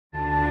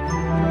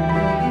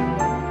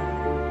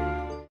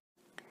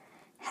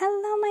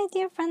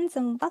friends,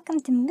 and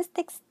welcome to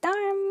Mystic Star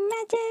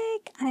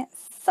Magic. I'm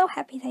so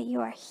happy that you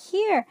are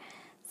here.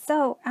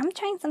 So I'm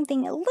trying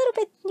something a little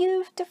bit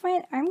new,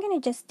 different. I'm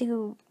gonna just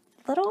do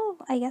little,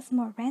 I guess,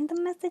 more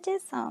random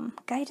messages,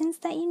 guidance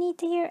that you need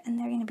to hear, and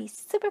they're gonna be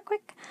super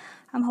quick.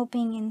 I'm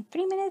hoping in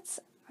 3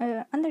 minutes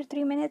or under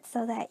 3 minutes,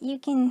 so that you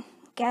can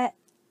get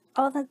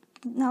all the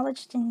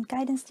knowledge and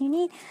guidance you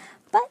need,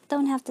 but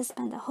don't have to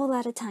spend a whole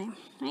lot of time,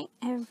 right?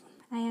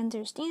 I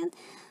understand.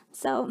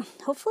 So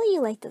hopefully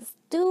you like this.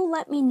 Do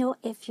let me know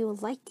if you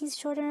like these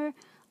shorter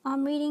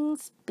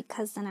readings,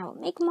 because then I will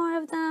make more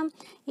of them.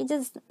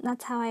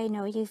 That's how I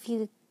know you. If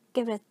you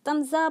give it a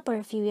thumbs up, or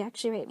if you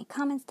actually write me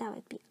comments, that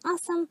would be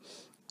awesome.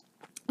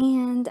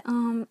 And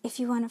if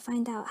you want to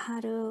find out how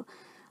to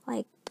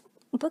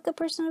book a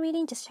personal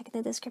reading, just check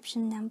the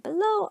description down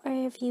below. Or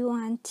if you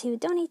want to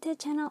donate to the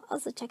channel,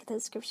 also check the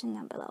description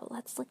down below.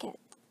 Let's look at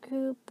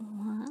group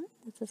 1.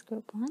 This is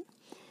group 1.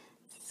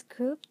 This is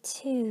group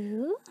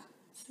 2.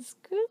 This is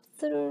group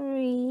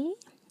 3,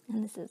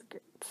 and this is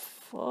group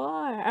 4.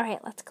 All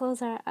right, let's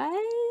close our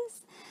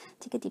eyes.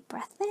 Take a deep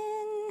breath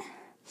in.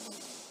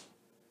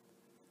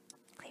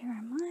 Clear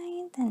our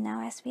mind. And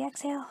now as we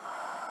exhale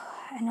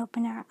and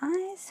open our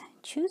eyes,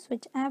 choose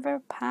whichever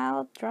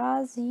pile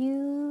draws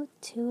you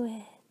to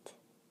it.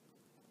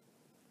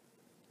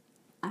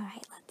 All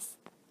right, let's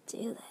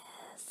do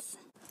this.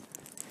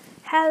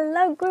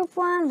 Hello, group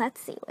 1. Let's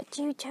see what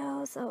you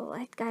chose. So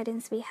what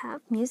guidance we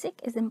have.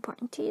 Music is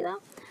important to you,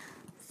 though.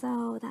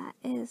 So that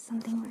is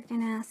something we're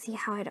gonna see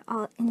how it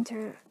all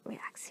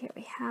interreacts here.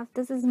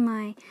 This is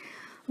my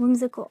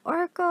whimsical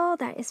oracle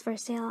that is for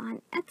sale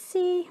on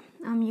Etsy.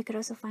 You could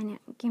also find it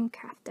at Game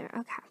Crafter.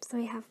 Okay, so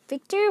we have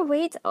victory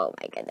awaits. Oh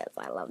my goodness,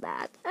 I love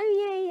that.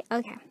 Oh yay.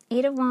 Okay,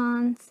 8 of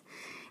Wands,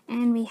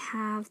 and we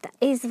have the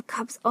Ace of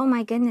Cups. Oh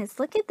my goodness,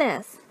 look at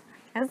this.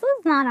 This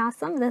is not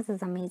awesome. This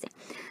is amazing.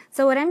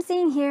 So what I'm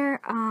seeing here,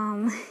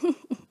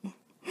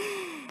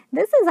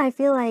 this is, I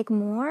feel like,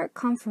 more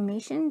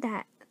confirmation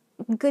that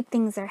good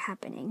things are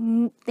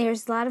happening.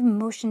 There's a lot of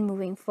motion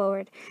moving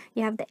forward.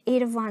 You have the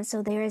 8 of Wands,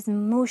 so there is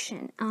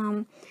motion.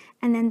 And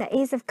then the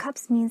Ace of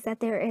Cups means that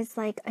there is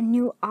like a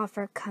new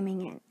offer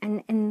coming in.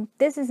 And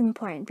this is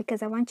important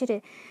because I want you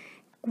to,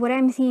 what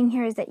I'm seeing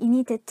here is that you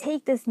need to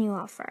take this new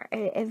offer.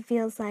 It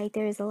feels like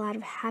there is a lot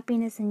of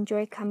happiness and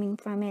joy coming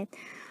from it.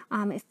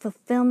 It's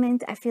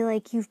fulfillment. I feel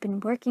like you've been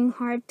working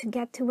hard to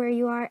get to where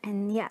you are,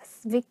 and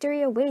yes,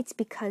 victory awaits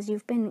because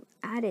you've been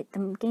at it.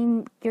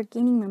 You're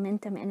gaining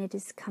momentum, and it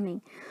is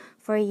coming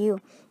for you.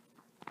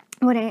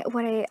 What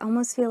I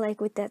almost feel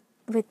like with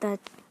the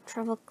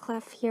treble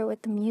clef here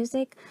with the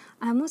music,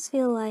 I almost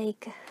feel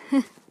like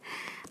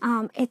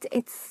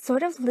it's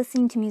sort of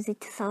listening to music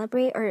to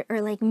celebrate, or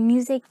like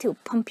music to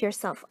pump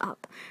yourself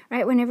up,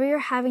 right? Whenever you're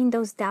having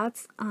those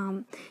doubts,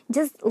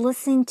 just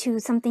listen to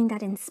something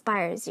that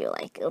inspires you,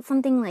 like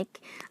something like,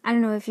 I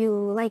don't know, if you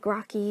like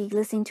Rocky,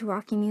 listening to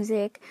Rocky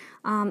music,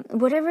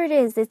 whatever it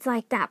is, it's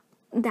like that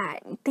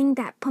thing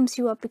that pumps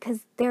you up,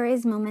 because there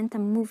is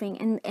momentum moving,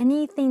 and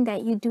anything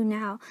that you do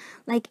now,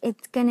 like,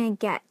 it's gonna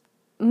get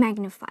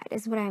magnified,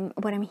 is what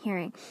I'm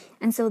hearing.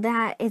 And so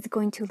that is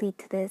going to lead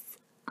to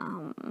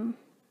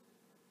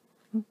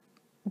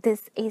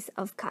this Ace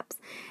of Cups.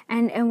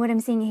 And what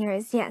I'm seeing here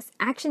is, yes,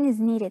 action is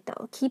needed,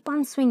 though. Keep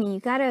on swinging. You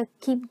gotta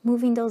keep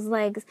moving those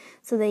legs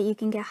so that you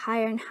can get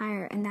higher and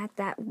higher, and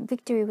that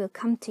victory will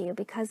come to you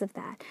because of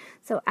that.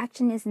 So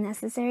action is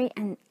necessary,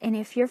 and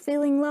if you're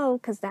feeling low,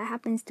 because that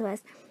happens to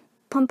us,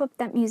 pump up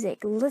that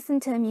music, listen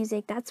to the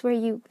music. That's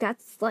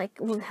like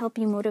will help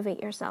you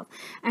motivate yourself.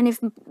 And if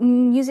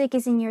music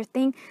isn't your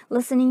thing,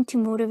 listening to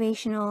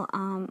motivational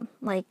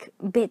like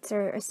bits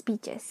or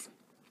speeches.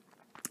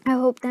 I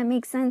hope that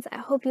makes sense. I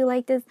hope you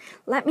like this.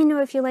 Let me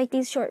know if you like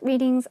these short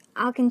readings.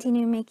 I'll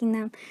continue making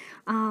them.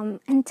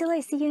 Until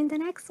I see you in the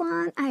next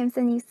one, I am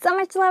sending you so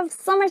much love,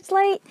 so much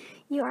light.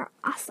 You are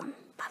awesome.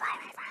 Bye-bye,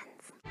 my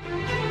friends.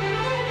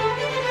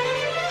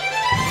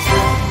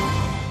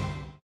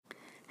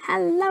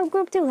 Hello,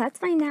 group 2. Let's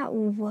find out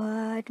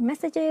what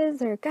messages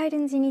or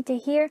guidance you need to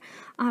hear.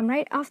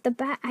 Right off the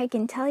bat, I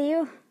can tell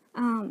you,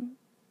 you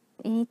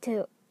need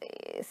to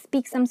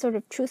speak some sort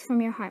of truth from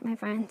your heart, my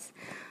friends.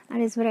 That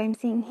is what I'm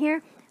seeing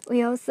here.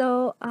 We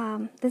also,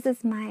 this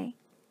is my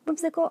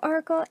whimsical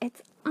oracle.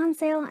 It's on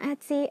sale on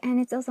Etsy, and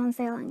it's also on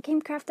sale on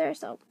Game Crafter,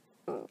 so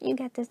you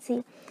get to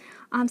see.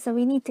 So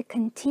we need to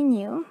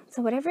continue.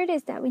 So whatever it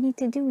is that we need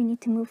to do, we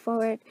need to move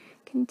forward.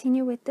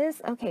 Continue with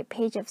this. Okay,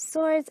 Page of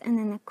Swords, and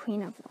then the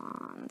Queen of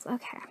Wands.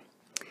 Okay.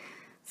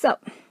 So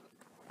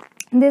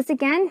this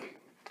again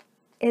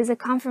is a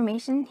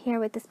confirmation here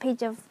with this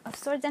Page of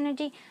Swords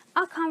energy,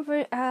 a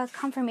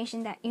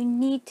confirmation that you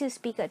need to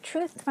speak a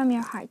truth from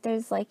your heart.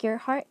 There's like, your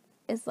heart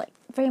is like,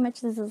 very much,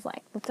 this is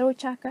like the throat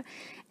chakra.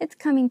 It's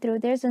coming through.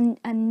 There's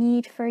a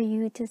need for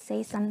you to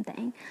say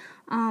something,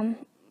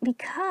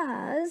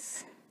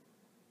 because,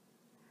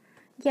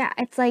 yeah,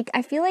 it's like,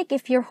 I feel like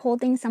if you're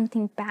holding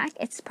something back,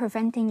 it's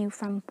preventing you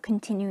from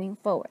continuing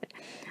forward.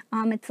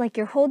 It's like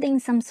you're holding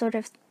some sort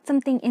of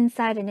something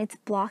inside and it's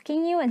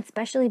blocking you, and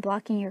especially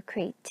blocking your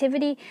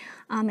creativity.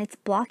 It's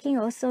blocking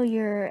also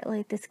your,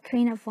 like, this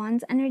Queen of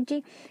Wands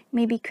energy.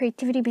 Maybe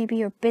creativity, maybe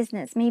your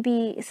business,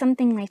 maybe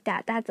something like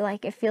that. That's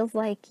like, it feels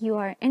like you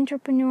are an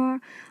entrepreneur,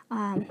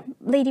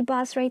 lady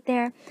boss right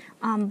there.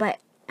 But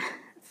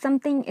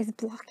something is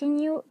blocking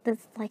you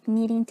that's like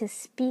needing to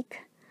speak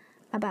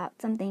about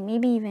something.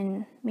 Maybe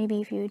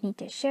if you need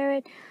to share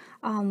it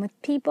with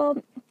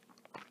people.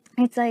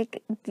 It's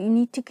like you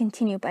need to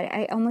continue, but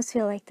I almost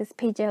feel like this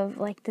page of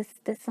like this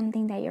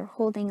something that you're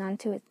holding on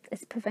to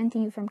is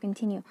preventing you from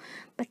continue.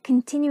 But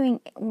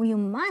continuing, you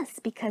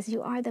must, because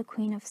you are the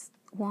Queen of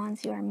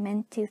Wands. You are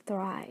meant to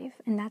thrive,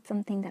 and that's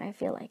something that I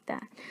feel like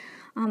that.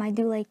 I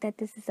do like that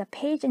this is a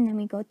page, and then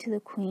we go to the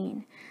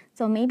Queen.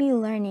 So maybe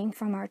learning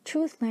from our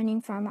truth,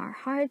 learning from our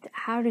heart,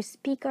 how to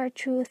speak our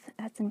truth,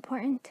 that's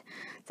important.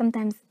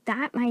 Sometimes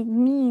that might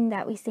mean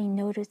that we say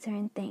no to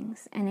certain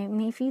things, and it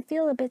may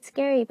feel a bit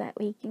scary, but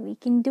we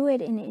can do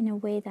it in a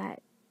way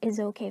that is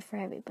okay for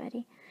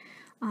everybody.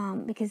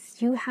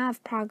 Because you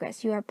have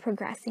progress, you are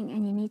progressing,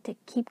 and you need to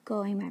keep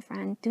going, my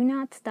friend. Do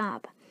not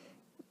stop.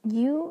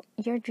 Your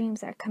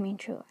dreams are coming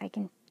true. I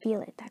can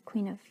feel it. That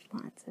Queen of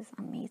Wands is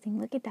amazing.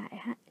 Look at that.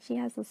 She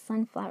has a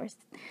sunflower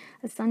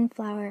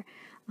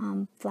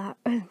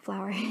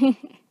flower.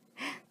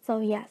 So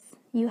yes,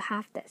 you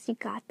have this. You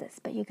got this.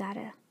 But you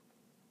gotta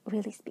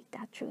really speak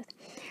that truth.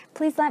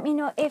 Please let me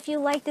know if you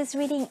like this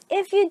reading.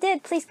 If you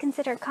did, please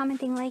consider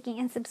commenting, liking,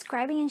 and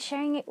subscribing, and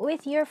sharing it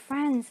with your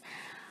friends,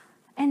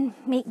 and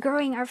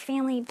growing our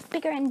family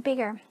bigger and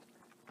bigger.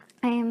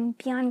 I am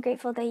beyond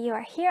grateful that you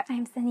are here. I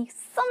am sending you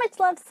so much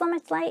love, so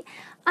much light.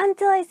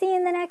 Until I see you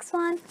in the next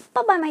one.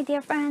 Bye-bye, my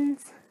dear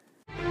friends.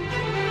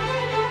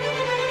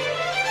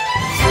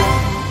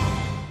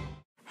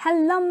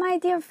 Hello, my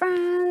dear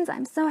friends.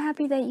 I'm so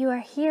happy that you are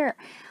here.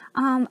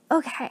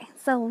 Okay,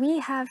 so we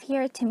have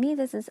here, to me,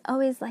 this is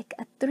always like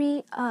a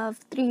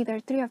either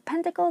three of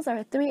Pentacles or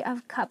a Three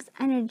of Cups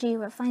energy.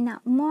 We'll find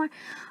out more.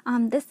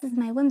 This is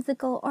my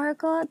whimsical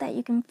oracle that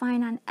you can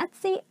find on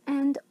Etsy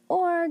and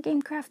or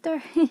Game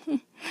Crafter.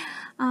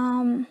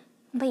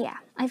 But yeah,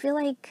 I feel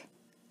like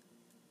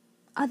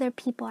other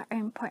people are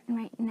important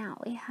right now.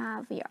 We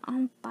have, you're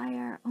on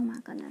fire. Oh my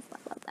goodness, I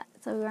love that.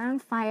 So we're on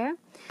fire.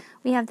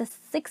 We have the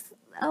Six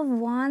of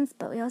Wands,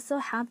 but we also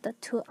have the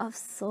Two of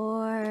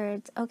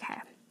Swords.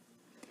 Okay.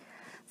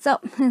 So,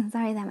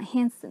 sorry that my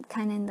hand's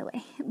kind of in the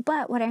way.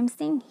 But what I'm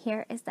seeing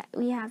here is that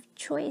we have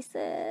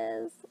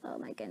choices. Oh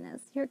my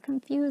goodness. You're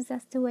confused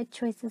as to what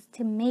choices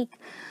to make.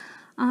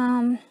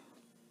 I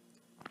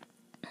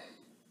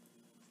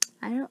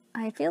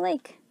feel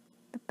like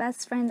the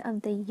Best Friend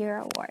of the Year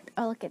award.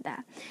 Oh, look at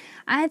that.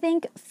 I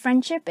think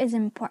friendship is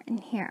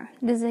important here.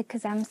 This is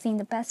because I'm seeing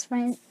the Best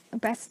Friend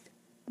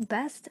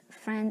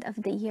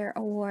of the Year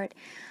award.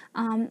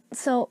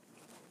 So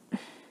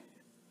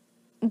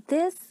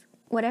this,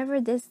 whatever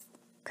this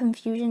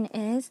confusion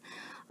is,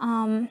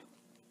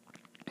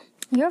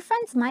 your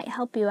friends might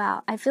help you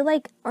out. I feel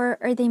like, or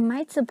they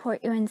might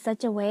support you in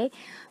such a way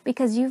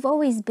because you've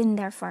always been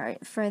there for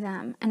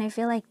them, and I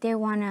feel like they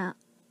want to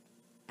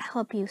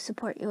help you,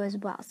 support you as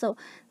well. So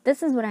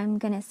this is what I'm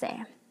gonna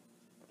say.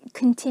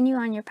 Continue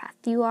on your path.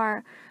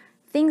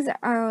 Things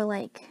are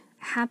like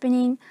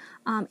happening.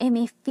 It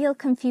may feel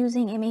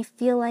confusing. It may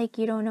feel like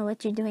you don't know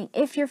what you're doing.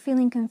 If you're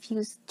feeling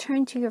confused,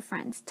 turn to your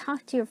friends.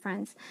 Talk to your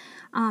friends.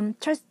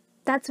 Trust.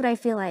 That's what I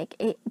feel like.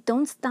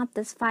 Don't stop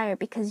this fire,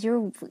 because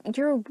you're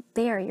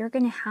there. You're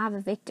gonna have a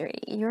victory.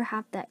 You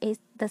have the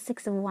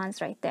Six of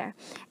Wands right there.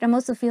 It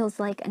also feels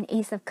like an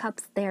Ace of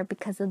Cups there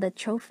because of the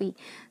trophy.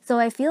 So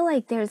I feel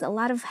like there's a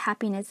lot of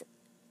happiness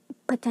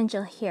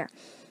potential here.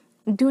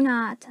 Do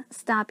not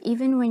stop,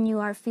 even when you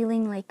are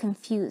feeling like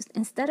confused.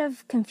 Instead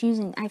of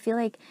confusing, I feel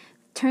like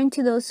turn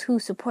to those who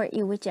support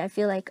you, which I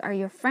feel like are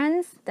your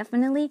friends,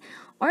 definitely,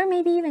 or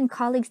maybe even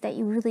colleagues that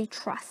you really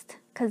trust,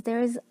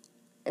 because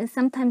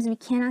sometimes we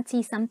cannot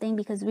see something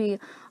because we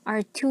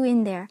are too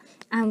in there,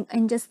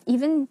 and just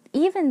even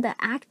the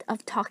act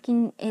of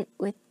talking it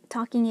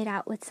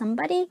out with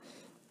somebody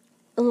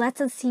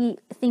lets us see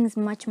things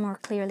much more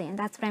clearly, and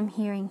that's what I'm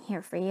hearing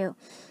here for you.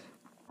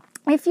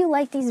 If you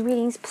like these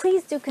readings,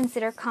 please do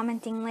consider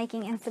commenting,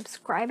 liking, and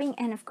subscribing,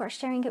 and of course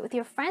sharing it with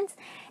your friends,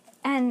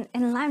 and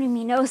letting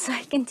me know so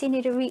I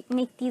continue to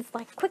make these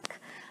like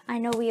quick. I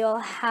know we all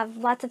have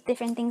lots of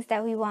different things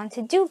that we want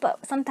to do,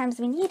 but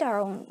sometimes we need our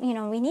own,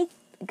 we need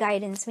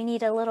guidance. We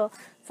need a little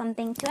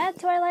something to add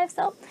to our life.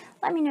 So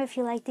let me know if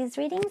you like these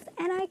readings,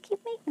 and I keep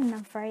making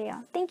them for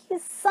you. Thank you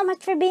so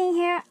much for being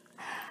here.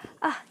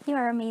 You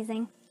are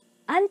amazing.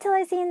 Until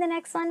I see you in the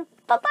next one,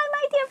 bye-bye,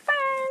 my dear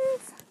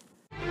friends.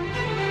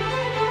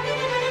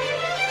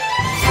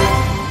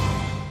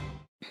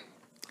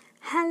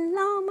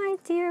 Hello, my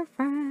dear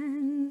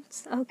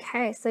friends.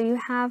 Okay, so you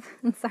have,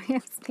 I'm sorry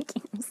I'm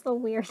speaking, I'm so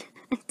weird.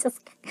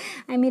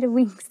 I made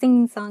a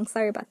singing song,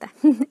 sorry about that.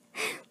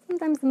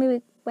 Sometimes I'm a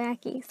bit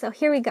wacky. So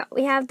here we go.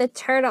 We have the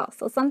Turtle.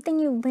 So something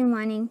you've been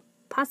wanting,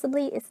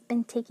 possibly it's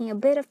been taking a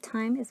bit of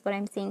time, is what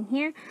I'm seeing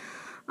here.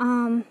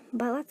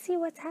 But let's see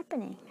what's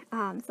happening.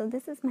 So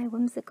this is my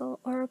whimsical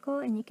oracle,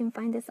 and you can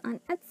find this on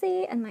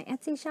Etsy and my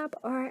Etsy shop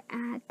or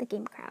at the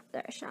Game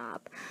Crafter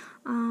shop.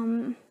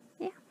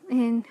 Yeah,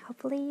 and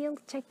hopefully you'll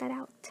check that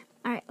out.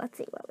 All right, let's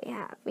see what we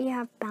have. We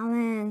have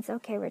balance.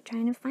 Okay, we're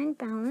trying to find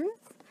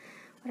balance.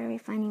 What are we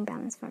finding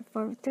balance for?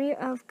 For 3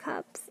 of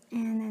Cups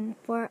and then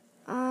 4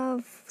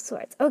 of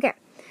Swords. Okay,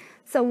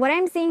 so what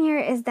I'm seeing here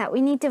is that we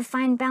need to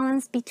find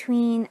balance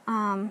between,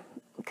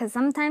 because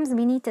sometimes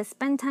we need to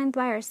spend time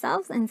by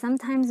ourselves, and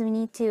sometimes we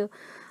need to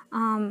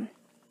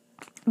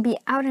be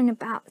out and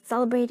about,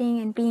 celebrating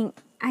and being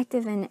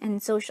active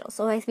and social.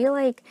 So I feel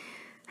like,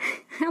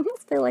 I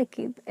almost feel like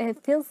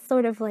it feels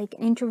sort of like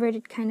an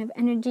introverted kind of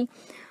energy.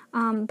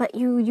 But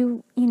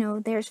you know,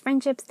 there's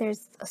friendships,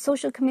 there's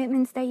social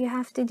commitments that you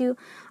have to do.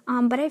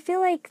 But I feel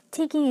like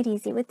taking it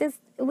easy with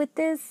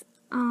this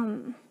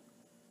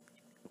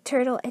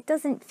turtle. It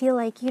doesn't feel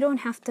like you don't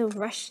have to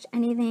rush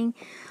anything.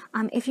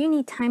 If you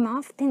need time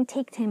off, then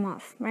take time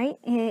off, right?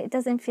 It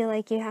doesn't feel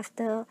like you have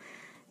to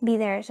be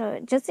there. So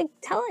just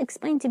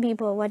explain to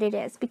people what it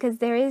is, because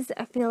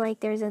I feel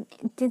like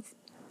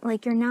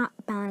like you're not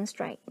balanced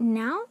right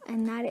now,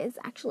 and that is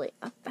actually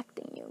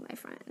affecting you, my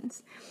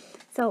friends.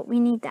 So we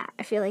need that.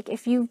 I feel like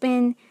if you've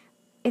been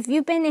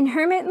in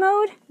hermit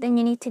mode, then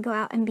you need to go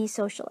out and be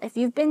social. If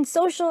you've been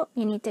social,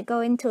 you need to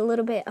go into a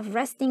little bit of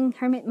resting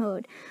hermit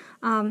mode.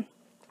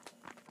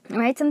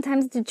 Right?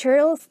 Sometimes the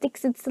turtle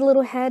sticks its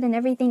little head and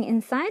everything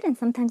inside, and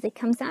sometimes it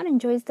comes out and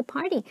enjoys the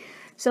party.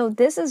 So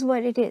this is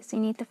what it is. You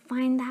need to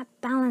find that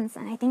balance,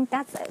 and I think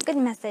that's a good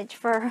message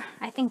for,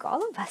 I think,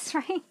 all of us,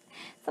 right?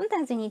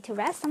 Sometimes we need to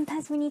rest.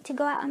 Sometimes we need to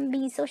go out and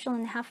be social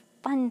and have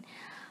fun.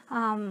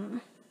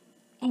 And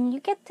you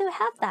get to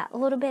have that, a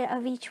little bit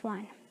of each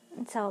one.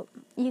 And so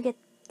you get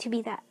to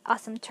be that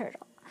awesome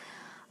turtle.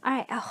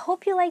 Alright, I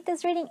hope you liked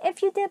this reading.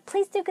 If you did,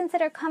 please do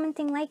consider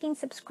commenting, liking,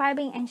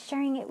 subscribing, and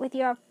sharing it with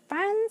your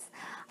friends.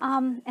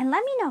 And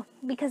let me know,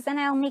 because then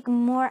I'll make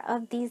more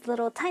of these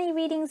little tiny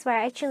readings where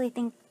I actually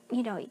think,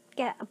 you know, you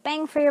get a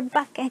bang for your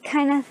buck,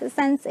 kind of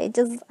sense. I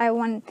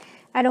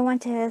don't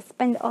want to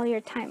spend all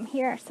your time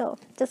here. So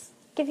just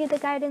give you the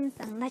guidance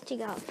and let you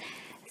go.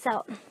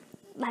 So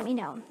let me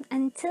know.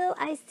 Until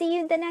I see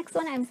you in the next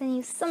one, I'm sending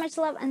you so much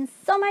love and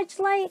so much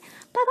light.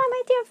 Bye bye,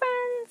 my dear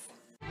friends.